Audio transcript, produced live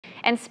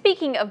And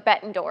speaking of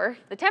Bettendorf,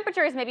 the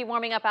temperatures may be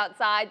warming up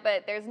outside,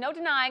 but there's no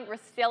denying we're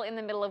still in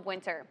the middle of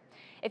winter.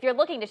 If you're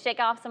looking to shake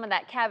off some of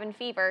that cabin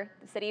fever,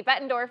 the city of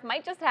Bettendorf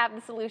might just have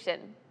the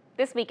solution.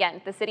 This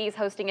weekend, the city is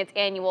hosting its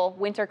annual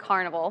Winter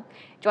Carnival.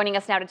 Joining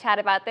us now to chat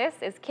about this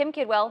is Kim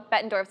Kidwell,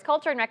 Bettendorf's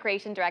Culture and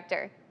Recreation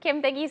Director.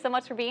 Kim, thank you so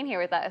much for being here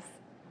with us.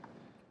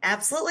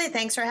 Absolutely.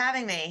 Thanks for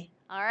having me.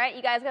 All right,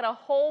 you guys got a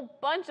whole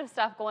bunch of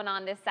stuff going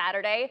on this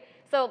Saturday.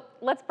 So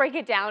let's break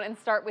it down and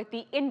start with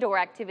the indoor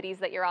activities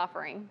that you're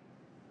offering.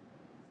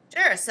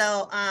 Sure.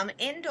 So,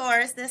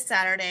 indoors this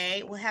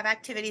Saturday, we'll have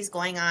activities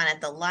going on at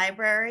the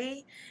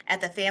library,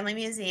 at the Family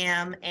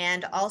Museum,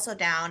 and also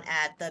down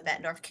at the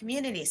Bettendorf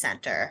Community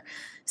Center.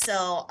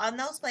 So, on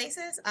those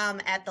places,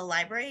 at the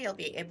library, you'll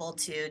be able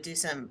to do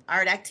some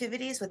art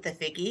activities with the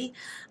Figgy.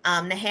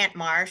 Nahant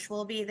Marsh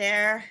will be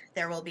there.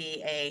 There will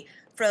be a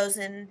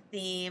Frozen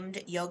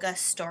themed yoga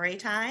story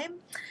time.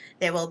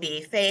 There will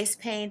be face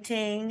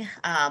painting,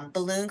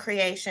 balloon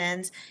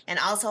creations, and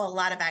also a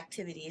lot of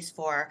activities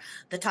for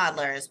the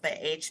toddlers, but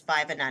age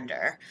 5 and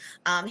under.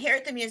 Here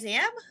at the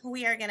museum,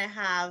 we are going to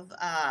have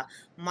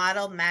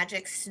model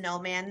magic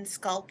snowman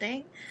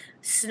sculpting,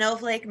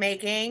 snowflake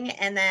making,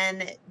 and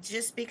then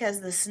just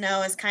because the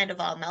snow is kind of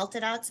all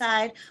melted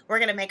outside, we're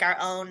going to make our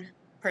own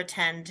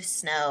pretend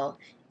snow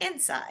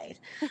inside.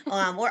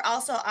 We're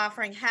also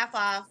offering half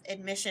off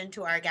admission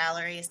to our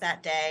galleries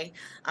that day.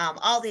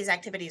 All these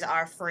activities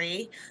are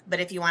free, but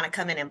if you want to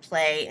come in and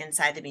play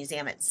inside the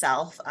museum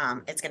itself,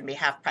 it's going to be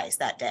half price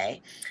that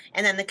day.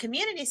 And then the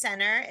community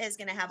center is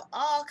going to have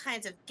all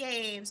kinds of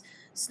games,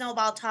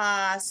 snowball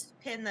toss,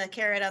 pin the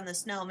carrot on the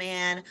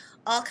snowman,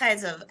 all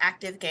kinds of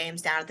active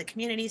games down at the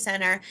community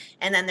center.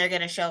 And then they're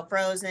going to show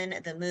Frozen,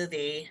 the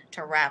movie,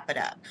 to wrap it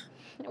up.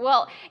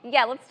 Well,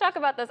 yeah, let's talk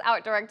about those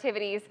outdoor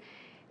activities.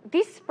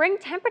 These spring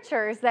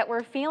temperatures that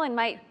we're feeling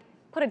might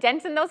put a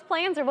dent in those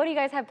plans, or what do you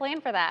guys have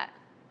planned for that?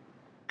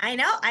 I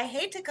know. I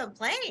hate to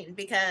complain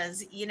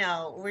because,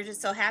 we're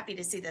just so happy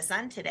to see the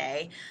sun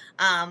today.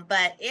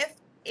 But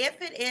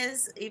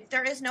if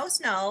there is no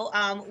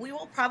snow, we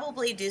will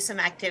probably do some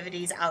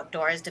activities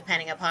outdoors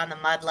depending upon the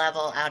mud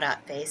level out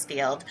at Face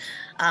Field.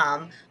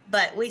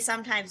 But we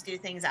sometimes do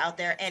things out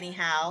there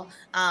anyhow.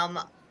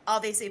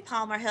 Obviously,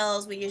 Palmer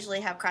Hills, we usually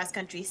have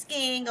cross-country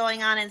skiing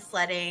going on and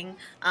sledding,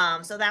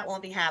 so that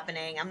won't be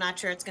happening. I'm not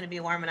sure it's going to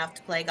be warm enough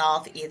to play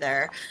golf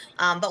either,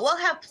 but we'll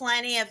have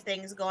plenty of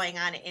things going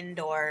on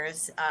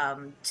indoors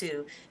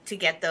to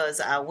get those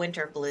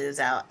winter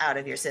blues out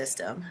of your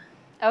system.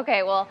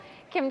 Okay, well,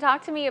 Kim,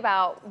 talk to me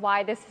about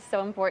why this is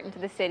so important to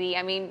the city.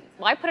 I mean,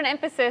 why put an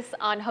emphasis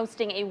on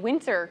hosting a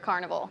winter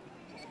carnival?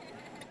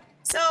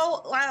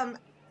 So,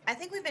 I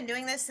think we've been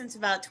doing this since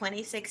about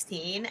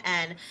 2016,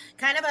 and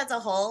kind of as a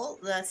whole,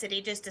 the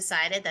city just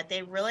decided that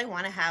they really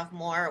want to have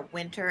more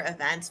winter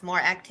events, more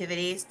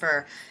activities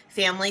for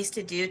families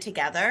to do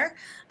together.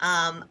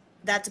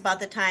 That's about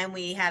the time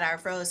we had our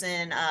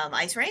Frozen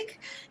ice rink.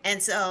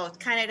 And so,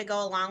 kind of to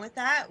go along with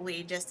that,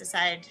 we just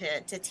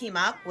decided to team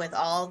up with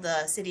all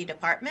the city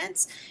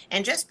departments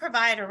and just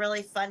provide a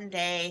really fun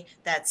day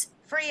that's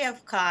free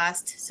of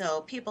cost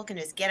so people can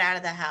just get out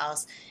of the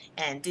house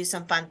and do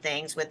some fun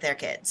things with their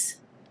kids.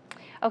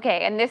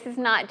 Okay, and this is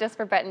not just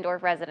for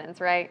Bettendorf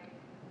residents, right?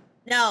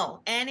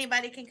 No,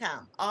 anybody can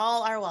come.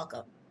 All are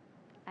welcome.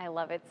 I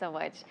love it so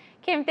much.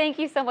 Kim, thank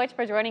you so much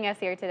for joining us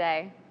here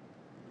today.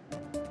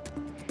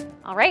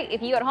 All right,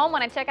 if you at home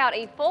want to check out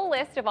a full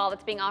list of all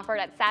that's being offered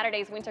at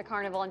Saturday's Winter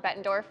Carnival in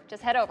Bettendorf,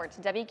 just head over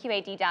to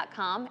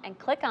WQAD.com and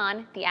click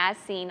on the As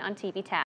Seen on TV tab.